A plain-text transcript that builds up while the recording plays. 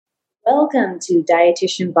Welcome to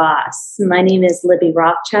Dietitian Boss. My name is Libby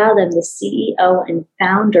Rothschild. I'm the CEO and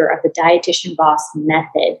founder of the Dietitian Boss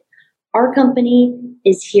Method. Our company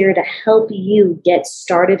is here to help you get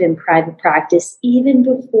started in private practice even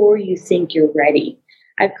before you think you're ready.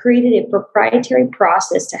 I've created a proprietary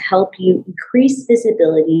process to help you increase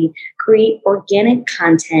visibility, create organic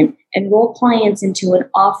content, enroll clients into an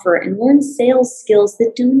offer, and learn sales skills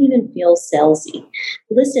that don't even feel salesy.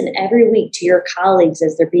 Listen every week to your colleagues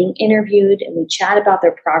as they're being interviewed, and we chat about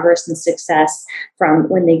their progress and success from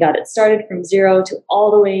when they got it started from zero to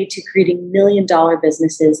all the way to creating million-dollar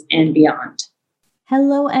businesses and beyond.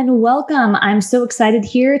 Hello and welcome. I'm so excited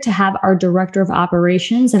here to have our Director of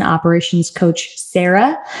Operations and Operations Coach,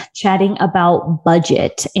 Sarah, chatting about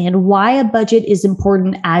budget and why a budget is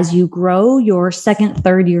important as you grow your second,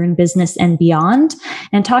 third year in business and beyond,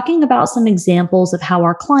 and talking about some examples of how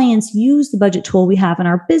our clients use the budget tool we have in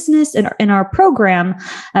our business and in our program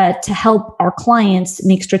to help our clients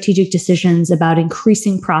make strategic decisions about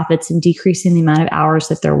increasing profits and decreasing the amount of hours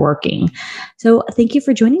that they're working. So thank you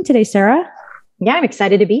for joining today, Sarah. Yeah, I'm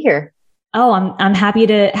excited to be here. Oh, I'm happy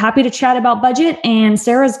to chat about budget. And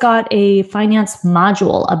Sarah's got a finance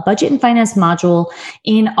module, a budget and finance module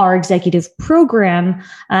in our executive program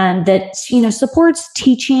that supports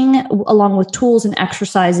teaching along with tools and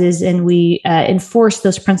exercises, and we enforce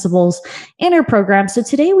those principles in our program. So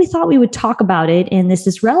today we thought we would talk about it, and this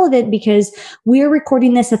is relevant because we are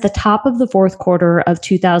recording this at the top of the fourth quarter of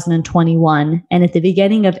 2021, and at the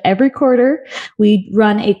beginning of every quarter, we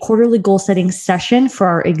run a quarterly goal setting session for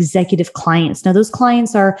our executive clients. Now, those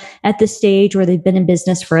clients are at the stage where they've been in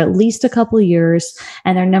business for at least a couple of years,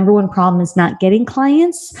 and their number one problem is not getting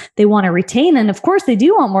clients. They want to retain, and of course, they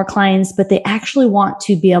do want more clients, but they actually want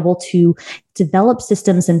to be able to develop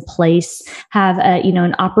systems in place, have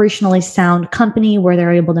an operationally sound company where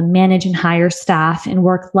they're able to manage and hire staff and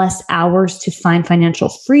work less hours to find financial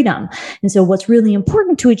freedom. And so what's really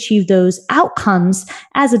important to achieve those outcomes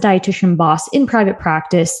as a dietitian boss in private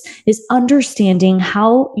practice is understanding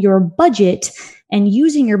how your budget and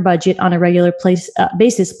using your budget on a regular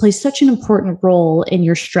basis plays such an important role in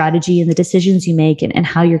your strategy and the decisions you make and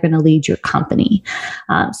how you're going to lead your company.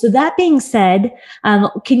 So that being said,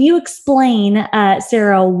 can you explain,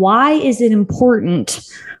 Sarah, why is it important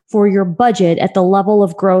for your budget at the level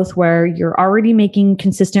of growth where you're already making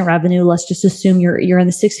consistent revenue? Let's just assume you're in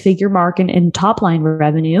the six-figure mark in top line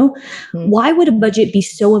revenue. Mm-hmm. Why would a budget be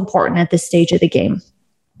so important at this stage of the game?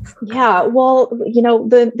 Yeah, well,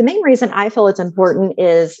 the main reason I feel it's important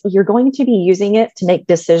is you're going to be using it to make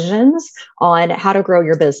decisions on how to grow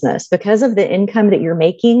your business. Because of the income that you're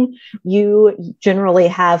making, you generally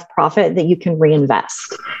have profit that you can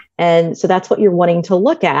reinvest. And so that's what you're wanting to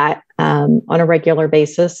look at on a regular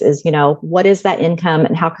basis is, what is that income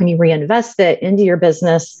and how can you reinvest it into your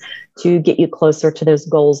business to get you closer to those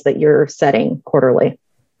goals that you're setting quarterly?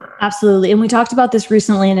 Absolutely. And we talked about this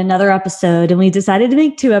recently in another episode, and we decided to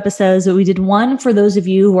make 2 episodes, but we did one for those of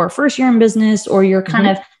you who are first year in business, or you're kind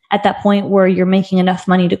of at that point where you're making enough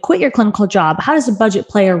money to quit your clinical job. How does a budget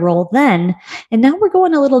play a role then? And now we're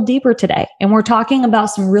going a little deeper today, and we're talking about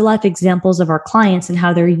some real life examples of our clients and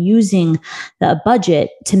how they're using the budget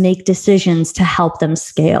to make decisions to help them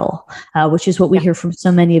scale, which is what we hear from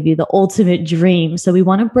so many of you, the ultimate dream. So we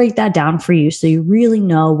want to break that down for you so you really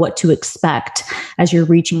know what to expect as you're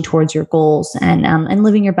reaching towards your goals and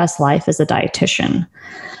living your best life as a dietitian.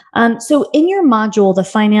 So in your module,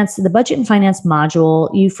 the budget and finance module,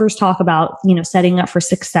 you first talk about, setting up for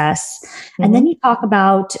success. And then you talk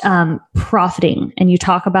about profiting, and you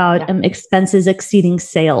talk about expenses exceeding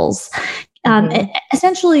sales.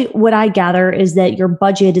 Essentially, what I gather is that your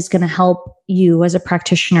budget is going to help you as a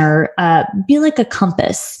practitioner be like a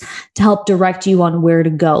compass to help direct you on where to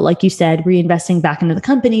go. Like you said, reinvesting back into the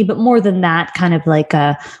company, but more than that, kind of like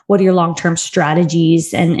what are your long-term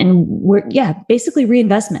strategies and basically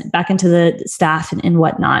reinvestment back into the staff and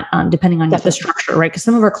whatnot, depending on the structure, right? Because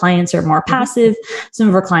some of our clients are more passive, some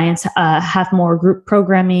of our clients have more group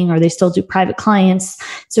programming, or they still do private clients.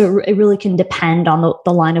 So it really can depend on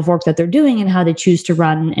the line of work that they're doing and how they choose to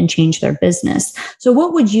run and change their business. So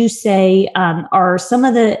what would you say are some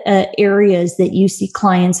of the areas that you see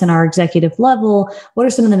clients in our executive level? What are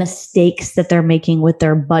some of the mistakes that they're making with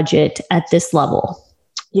their budget at this level?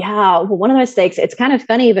 Yeah, well, one of the mistakes, it's kind of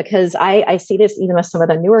funny because I see this even with some of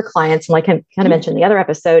the newer clients, and like I kind of mentioned in the other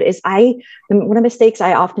episode, is one of the mistakes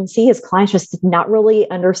I often see is clients just not really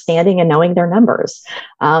understanding and knowing their numbers.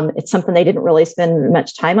 It's something they didn't really spend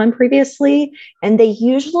much time on previously, and they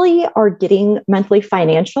usually are getting monthly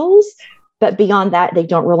financials, but beyond that, they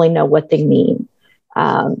don't really know what they mean.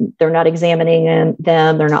 They're not examining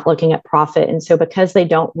them. They're not looking at profit. And so because they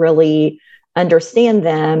don't really understand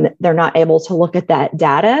them, they're not able to look at that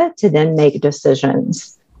data to then make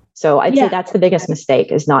decisions. So I'd say that's the biggest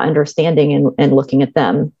mistake, is not understanding and looking at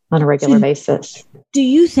them on a regular basis. Do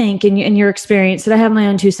you think, in your experience, that I have my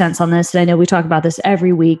own 2 cents on this, and I know we talk about this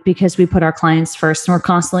every week because we put our clients first, and we're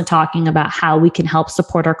constantly talking about how we can help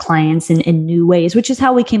support our clients in new ways, which is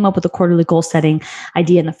how we came up with the quarterly goal setting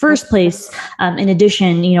idea in the first place. In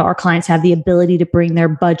addition, our clients have the ability to bring their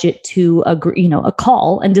budget to a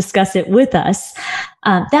call and discuss it with us.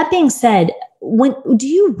 That being said, do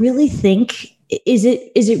you really think, is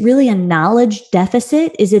it really a knowledge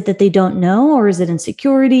deficit? Is it that they don't know, or is it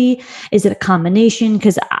insecurity? Is it a combination?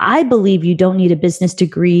 Because I believe you don't need a business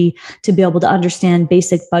degree to be able to understand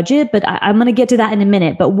basic budget, but I'm going to get to that in a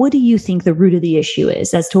minute. But what do you think the root of the issue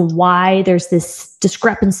is as to why there's this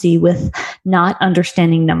discrepancy with not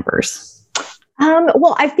understanding numbers?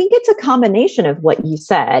 Well, I think it's a combination of what you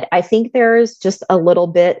said. I think there's just a little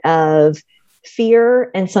bit of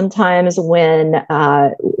fear. And sometimes when,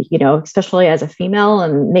 especially as a female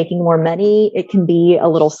and making more money, it can be a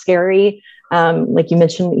little scary. Like you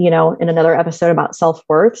mentioned, in another episode about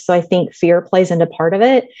self-worth. So I think fear plays into part of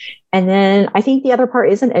it. And then I think the other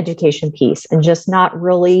part is an education piece, and just not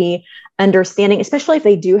really understanding, especially if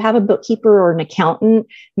they do have a bookkeeper or an accountant,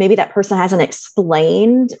 maybe that person hasn't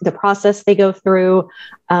explained the process they go through.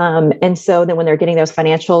 And so then when they're getting those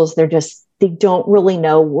financials, they don't really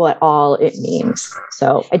know what all it means.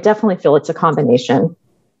 So I definitely feel it's a combination.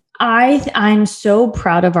 I'm so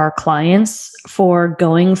proud of our clients for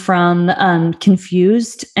going from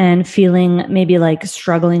confused and feeling maybe like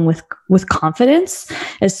struggling with confidence,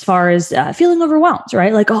 as far as feeling overwhelmed,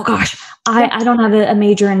 right? Like, oh gosh, I don't have a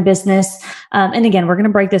major in business. And again, we're going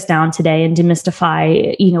to break this down today and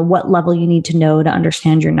demystify, what level you need to know to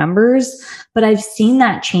understand your numbers. But I've seen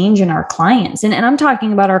that change in our clients. And I'm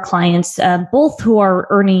talking about our clients, both who are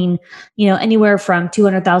earning, anywhere from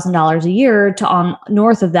 $200,000 a year to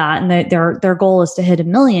north of that. And their goal is to hit $1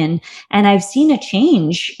 million. And I've seen a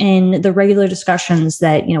change in the regular discussions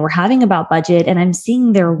that, we're having about budget. And I'm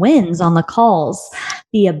seeing their wins on the calls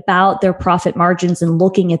be about their profit margins and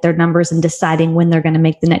looking at their numbers and deciding when they're going to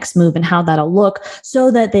make the next move and how that'll look,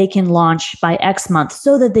 so that they can launch by X month,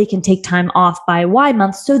 so that they can take time off by Y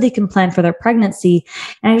month, so they can plan for their pregnancy.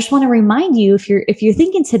 And I just want to remind you, if you're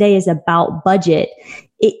thinking today is about budget,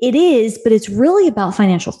 it is, but it's really about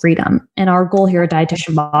financial freedom. And our goal here at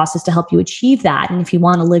Dietitian Boss is to help you achieve that. And if you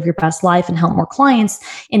want to live your best life and help more clients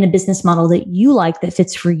in a business model that you like, that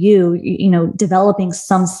fits for you, developing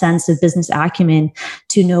some sense of business acumen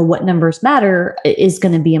to know what numbers matter is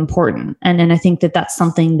going to be important. And I think that that's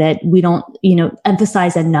something that we don't,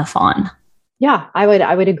 emphasize enough on. Yeah, I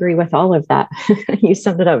would agree with all of that. You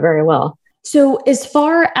summed it up very well. So as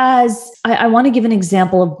far as I want to give an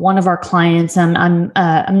example of one of our clients, I'm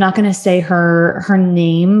not going to say her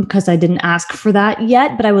name because I didn't ask for that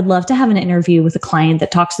yet, but I would love to have an interview with a client that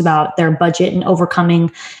talks about their budget and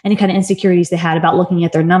overcoming any kind of insecurities they had about looking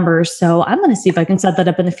at their numbers. So I'm going to see if I can set that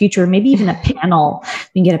up in the future, maybe even a panel.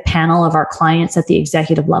 We can get a panel of our clients at the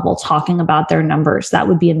executive level talking about their numbers. That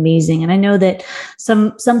would be amazing. And I know that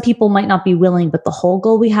some people might not be willing, but the whole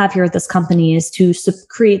goal we have here at this company is to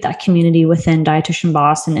create that community within Dietitian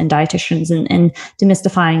Boss and dietitians, and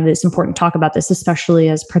demystifying that it's important to talk about this, especially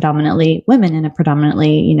as predominantly women in a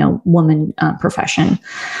predominantly, woman profession.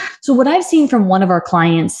 So what I've seen from one of our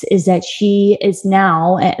clients is that she is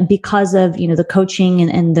now, because of, the coaching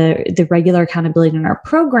and the regular accountability in our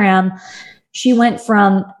program, she went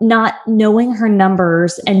from not knowing her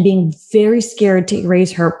numbers and being very scared to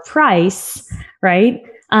raise her price, right?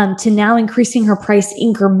 To now increasing her price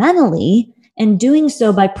incrementally, and doing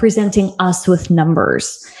so by presenting us with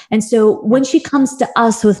numbers. And so when she comes to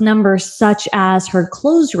us with numbers such as her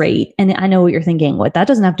close rate, and I know what you're thinking, what that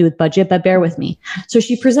doesn't have to do with budget, but bear with me. So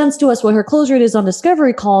she presents to us what her close rate is on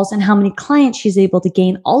discovery calls and how many clients she's able to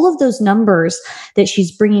gain. All of those numbers that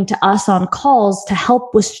she's bringing to us on calls to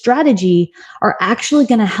help with strategy are actually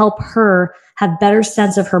going to help her have better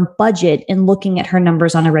sense of her budget in looking at her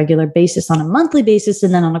numbers on a regular basis, on a monthly basis,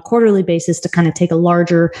 and then on a quarterly basis to kind of take a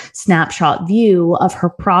larger snapshot view of her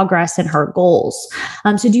progress and her goals.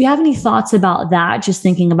 So do you have any thoughts about that? Just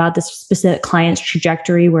thinking about this specific client's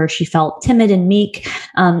trajectory where she felt timid and meek,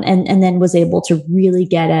 and then was able to really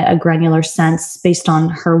get a granular sense based on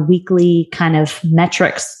her weekly kind of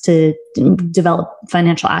metrics to develop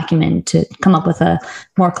financial acumen to come up with a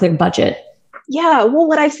more clear budget. Yeah. Well,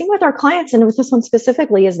 what I've seen with our clients and with this one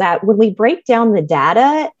specifically is that when we break down the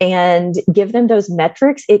data and give them those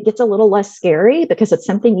metrics, it gets a little less scary because it's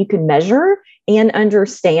something you can measure and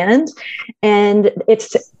understand. And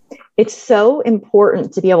it's so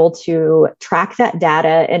important to be able to track that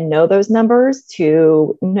data and know those numbers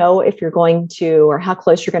to know if you're going to or how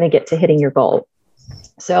close you're going to get to hitting your goal.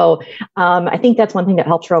 So I think that's one thing that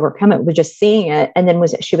helped her overcome it, was just seeing it. And then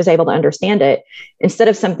she was able to understand it instead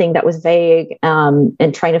of something that was vague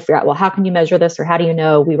and trying to figure out, well, how can you measure this? Or how do you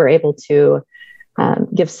know? We were able to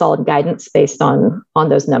give solid guidance based on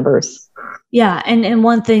those numbers. Yeah. And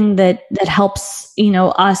one thing that helps,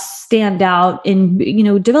 us stand out and,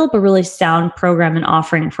 develop a really sound program and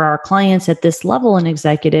offering for our clients at this level in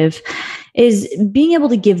executive is being able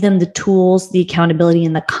to give them the tools, the accountability,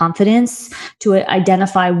 and the confidence to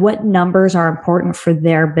identify what numbers are important for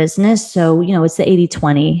their business. So, it's the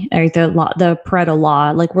 80-20, right? The Pareto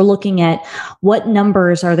law. Like, we're looking at what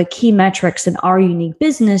numbers are the key metrics in our unique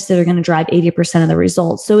business that are going to drive 80% of the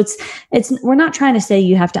results. So we're not trying to say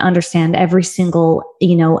you have to understand every single,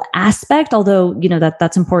 aspect, although,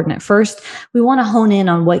 that's important at first. We want to hone in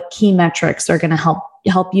on what key metrics are going to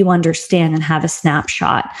help you understand and have a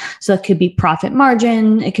snapshot. So it could be profit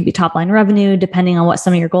margin, it could be top line revenue, depending on what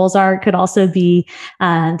some of your goals are. It could also be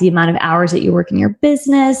the amount of hours that you work in your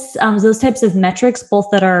business. Those types of metrics, both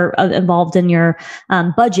that are involved in your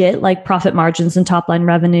budget, like profit margins and top line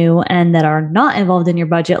revenue, and that are not involved in your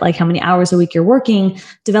budget, like how many hours a week you're working.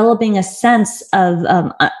 Developing a sense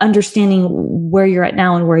of understanding where you're at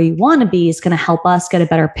now and where you want to be is going to help us get a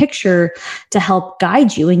better picture to help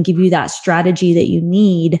guide you and give you that strategy that you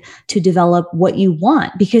need to develop what you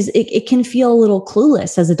want, because it can feel a little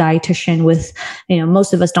clueless as a dietitian with,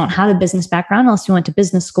 most of us don't have a business background unless we went to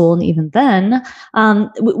business school. And even then,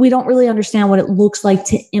 we don't really understand what it looks like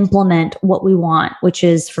to implement what we want, which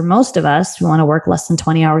is for most of us, we want to work less than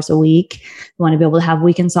 20 hours a week. We want to be able to have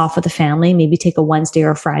weekends off with the family, maybe take a Wednesday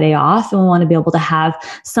or a Friday off. And we want to be able to have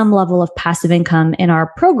some level of passive income in our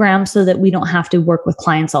program so that we don't have to work with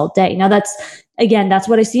clients all day. Now that's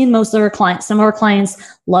what I see in most of our clients. Some of our clients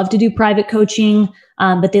love to do private coaching,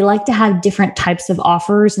 but they like to have different types of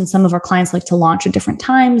offers. And some of our clients like to launch at different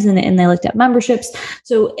times and they like to have memberships.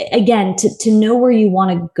 So again, to know where you want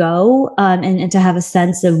to go and to have a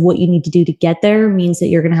sense of what you need to do to get there means that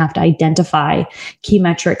you're going to have to identify key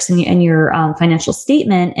metrics in your financial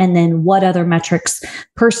statement, and then what other metrics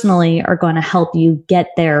personally are going to help you get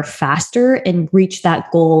there faster and reach that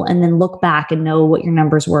goal, and then look back and know what your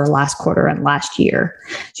numbers were last quarter and last year.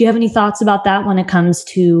 Do you have any thoughts about that when it comes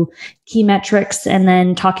to key metrics, and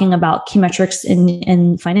then talking about key metrics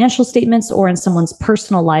in financial statements or in someone's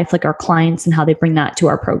personal life, like our clients, and how they bring that to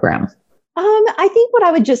our program? I think what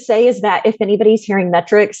I would just say is that if anybody's hearing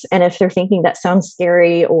metrics and if they're thinking that sounds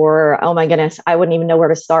scary or, oh my goodness, I wouldn't even know where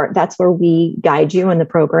to start, that's where we guide you in the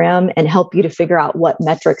program and help you to figure out what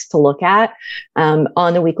metrics to look at.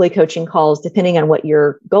 On the weekly coaching calls, depending on what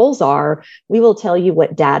your goals are, we will tell you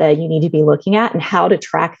what data you need to be looking at and how to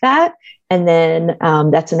track that. And then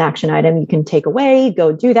that's an action item you can take away,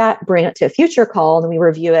 go do that, bring it to a future call, and then we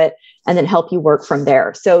review it and then help you work from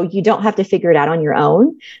there. So you don't have to figure it out on your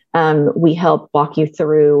own. We help walk you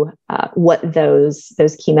through what those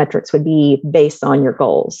key metrics would be based on your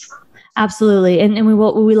goals. Absolutely. And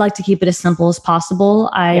we like to keep it as simple as possible.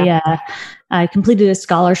 I completed a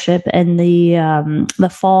scholarship in the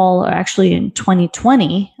fall, or actually in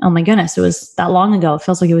 2020. Oh my goodness, it was that long ago. It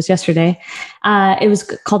feels like it was yesterday. It was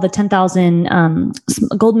called the 10,000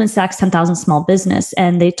 Goldman Sachs 10,000 Small Business,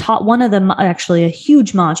 and they taught one of them actually a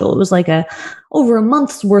huge module. It was like over a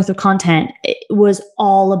month's worth of content. It was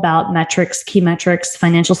all about metrics, key metrics,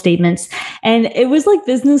 financial statements. And it was like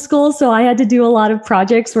business school. So I had to do a lot of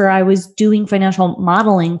projects where I was doing financial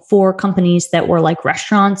modeling for companies that were like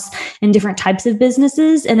restaurants and different types of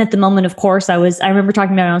businesses. And at the moment, of course, I remember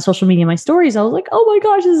talking about it on social media, my stories. I was like, oh my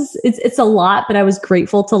gosh, it's a lot, but I was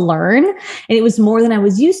grateful to learn. And it was more than I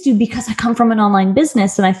was used to because I come from an online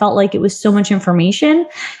business and I felt like it was so much information.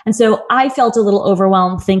 And so I felt a little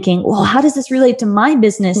overwhelmed thinking, well, how does this relate to my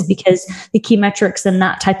business? Because the key metrics in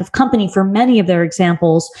that type of company, for many of their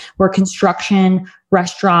examples, were construction,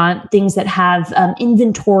 restaurant, things that have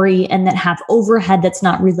inventory and that have overhead that's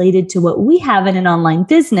not related to what we have in an online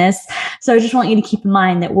business. So I just want you to keep in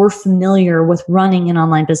mind that we're familiar with running an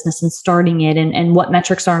online business and starting it, and what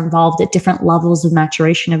metrics are involved at different levels of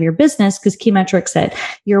maturation of your business, because key metrics at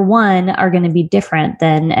year one are going to be different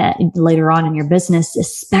than later on in your business,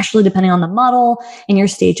 especially depending on the model and your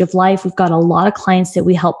stage of life. We've got a lot of clients that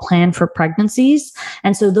we help plan for pregnancies.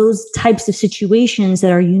 And so those types of situations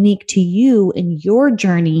that are unique to you and your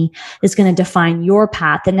journey is going to define your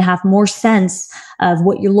path, and to have more sense of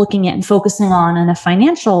what you're looking at and focusing on in a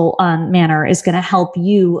financial manner is going to help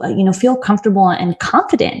you, feel comfortable and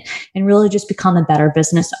confident and really just become a better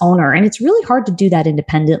business owner. And it's really hard to do that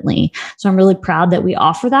independently. So I'm really proud that we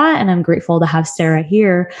offer that. And I'm grateful to have Sarah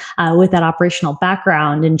here with that operational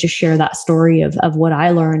background and just share that story of what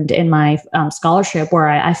I learned in my scholarship, where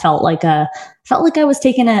I felt like I was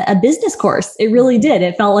taking a business course. It really did.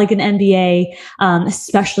 It felt like an MBA,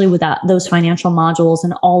 especially with those financial modules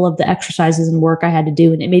and all of the exercises and work I had to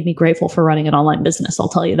do. And it made me grateful for running an online business. I'll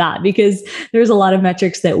tell you that, because there's a lot of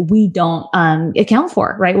metrics that we don't account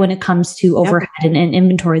for, right? When it comes to overhead and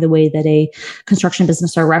inventory, the way that a construction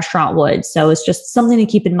business or restaurant would. So it's just something to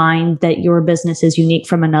keep in mind, that your business is unique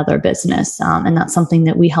from another business. And that's something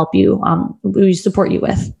that we help you, we support you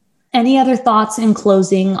with. Any other thoughts in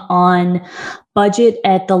closing on budget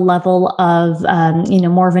at the level of,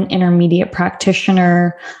 more of an intermediate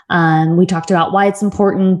practitioner? We talked about why it's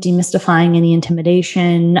important, demystifying any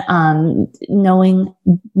intimidation, knowing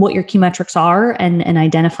what your key metrics are and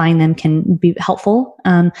identifying them can be helpful.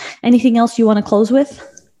 Anything else you want to close with?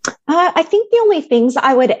 I think the only things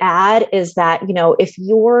I would add is that, if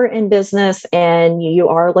you're in business and you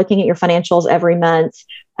are looking at your financials every month,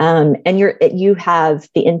 and you have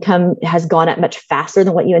the income has gone up much faster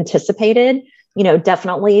than what you anticipated,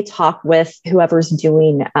 definitely talk with whoever's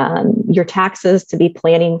doing your taxes to be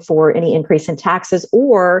planning for any increase in taxes,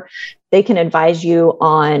 or they can advise you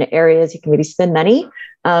on areas you can maybe spend money,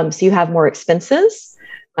 so you have more expenses.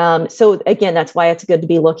 So again, that's why it's good to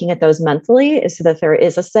be looking at those monthly, is so that if there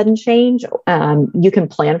is a sudden change, you can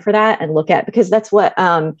plan for that and look at, because that's what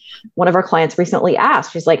one of our clients recently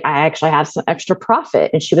asked. She's like, I actually have some extra profit.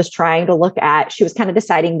 And she was trying to she was kind of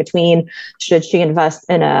deciding between, should she invest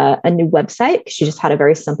in a new website, because she just had a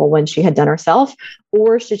very simple one she had done herself,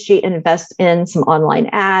 or should she invest in some online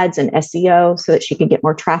ads and SEO so that she could get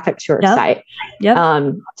more traffic to her site?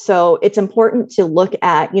 Yep. So it's important to look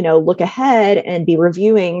ahead and be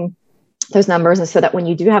reviewing those numbers. And so that when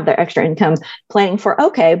you do have their extra income, planning for,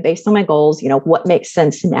 okay, based on my goals, what makes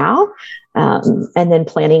sense now? And then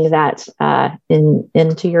planning that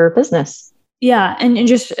into your business. Yeah. And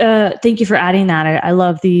just thank you for adding that. I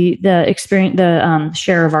love the experience, the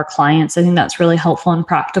share of our clients. I think that's really helpful and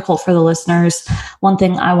practical for the listeners. One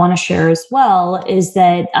thing I want to share as well is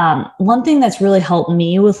that one thing that's really helped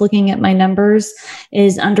me with looking at my numbers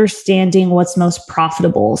is understanding what's most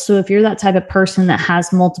profitable. So if you're that type of person that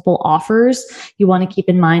has multiple offers, you want to keep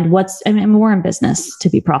in mind we're in business to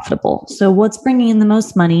be profitable. So what's bringing in the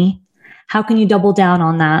most money? How can you double down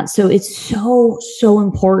on that? So it's so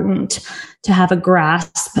important to have a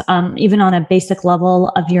grasp, even on a basic level,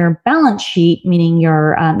 of your balance sheet, meaning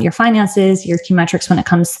your finances, your key metrics when it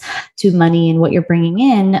comes to money and what you're bringing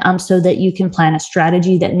in, so that you can plan a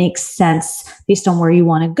strategy that makes sense based on where you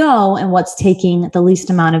want to go and what's taking the least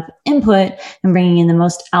amount of input and bringing in the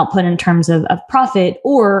most output in terms of profit,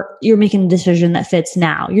 or you're making a decision that fits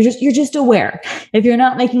now. You're just aware. If you're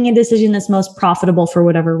not making a decision that's most profitable for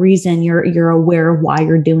whatever reason, you're aware of why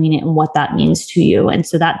you're doing it and what that means to you. And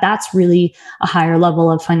so that's really a higher level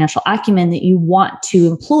of financial acumen that you want to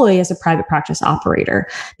employ as a private practice operator.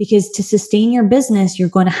 Because to sustain your business, you're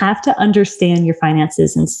going to have to understand your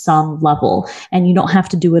finances in some level, and you don't have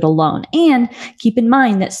to do it alone. And keep in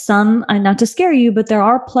mind that not to scare you, but there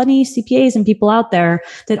are plenty of CPAs and people out there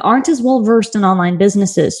that aren't as well versed in online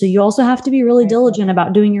businesses. So you also have to be really diligent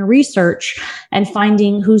about doing your research and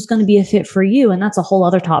finding who's going to be a fit for you. And that's a whole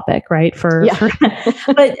other topic, right? But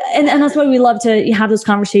that's why we love to have those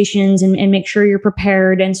conversations and make sure you're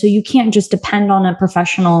prepared. And so you can't just depend on a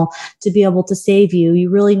professional to be able to save you.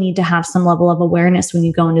 You really need to have some level of awareness when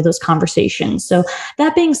you go into those conversations. So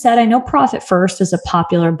that being said, I know Profit First is a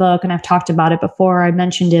popular book, and I've talked about it before. I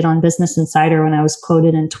mentioned it on Business Insider when I was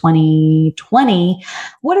quoted in 2020.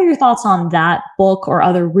 What are your thoughts on that book or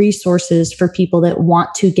other resources for people that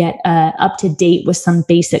want to get up to date with some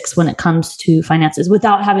basics when it comes to finances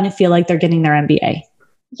without having to feel like they're getting their MBA?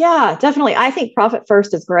 Yeah, definitely. I think Profit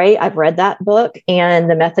First is great. I've read that book, and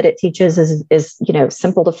the method it teaches is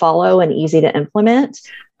simple to follow and easy to implement.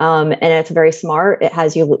 And it's very smart. It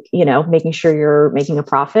has you, making sure you're making a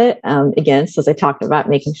profit. Again, so as I talked about,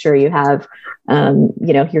 making sure you have,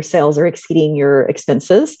 your sales are exceeding your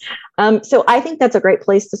expenses. So I think that's a great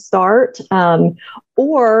place to start.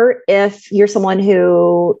 Or if you're someone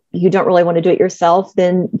who you don't really want to do it yourself,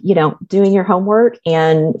 then, doing your homework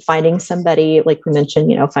and finding somebody, like we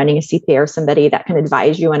mentioned, finding a CPA or somebody that can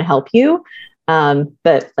advise you and help you.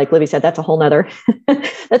 But like Libby said, that's a whole nother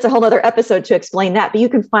episode to explain that. But you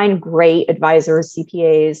can find great advisors,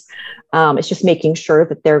 CPAs. It's just making sure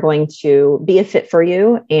that they're going to be a fit for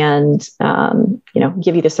you and,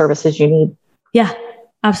 give you the services you need. Yeah,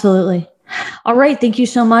 absolutely. All right. Thank you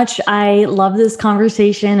so much. I love this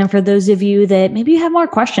conversation. And for those of you that maybe you have more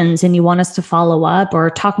questions and you want us to follow up or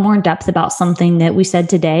talk more in depth about something that we said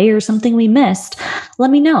today or something we missed,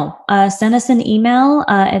 let me know. Send us an email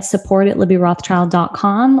at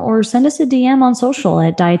support@libbyrothschild.com or send us a DM on social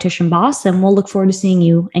at Dietitian Boss, and we'll look forward to seeing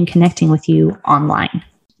you and connecting with you online.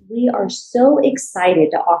 We are so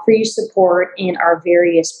excited to offer you support in our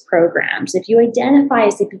various programs. If you identify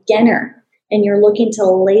as a beginner, and you're looking to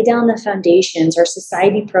lay down the foundations, our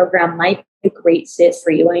society program might be a great fit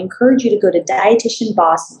for you. I encourage you to go to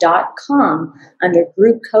dietitianboss.com under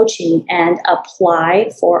group coaching and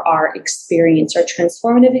apply for our experience, our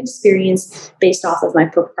transformative experience based off of my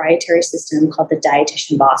proprietary system called the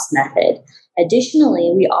Dietitian Boss Method.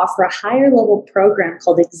 Additionally, we offer a higher level program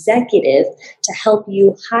called Executive to help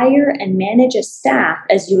you hire and manage a staff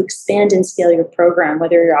as you expand and scale your program,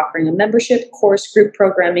 whether you're offering a membership, course, group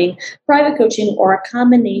programming, private coaching, or a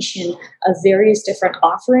combination of various different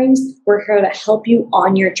offerings. We're here to help you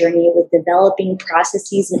on your journey with developing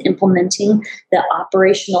processes and implementing the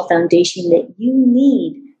operational foundation that you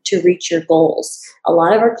need to reach your goals. A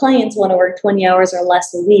lot of our clients want to work 20 hours or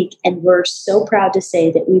less a week, and we're so proud to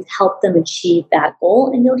say that we've helped them achieve that goal,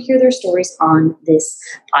 and you'll hear their stories on this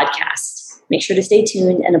podcast. Make sure to stay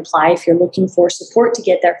tuned and apply if you're looking for support to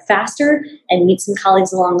get there faster and meet some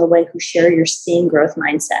colleagues along the way who share your same growth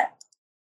mindset.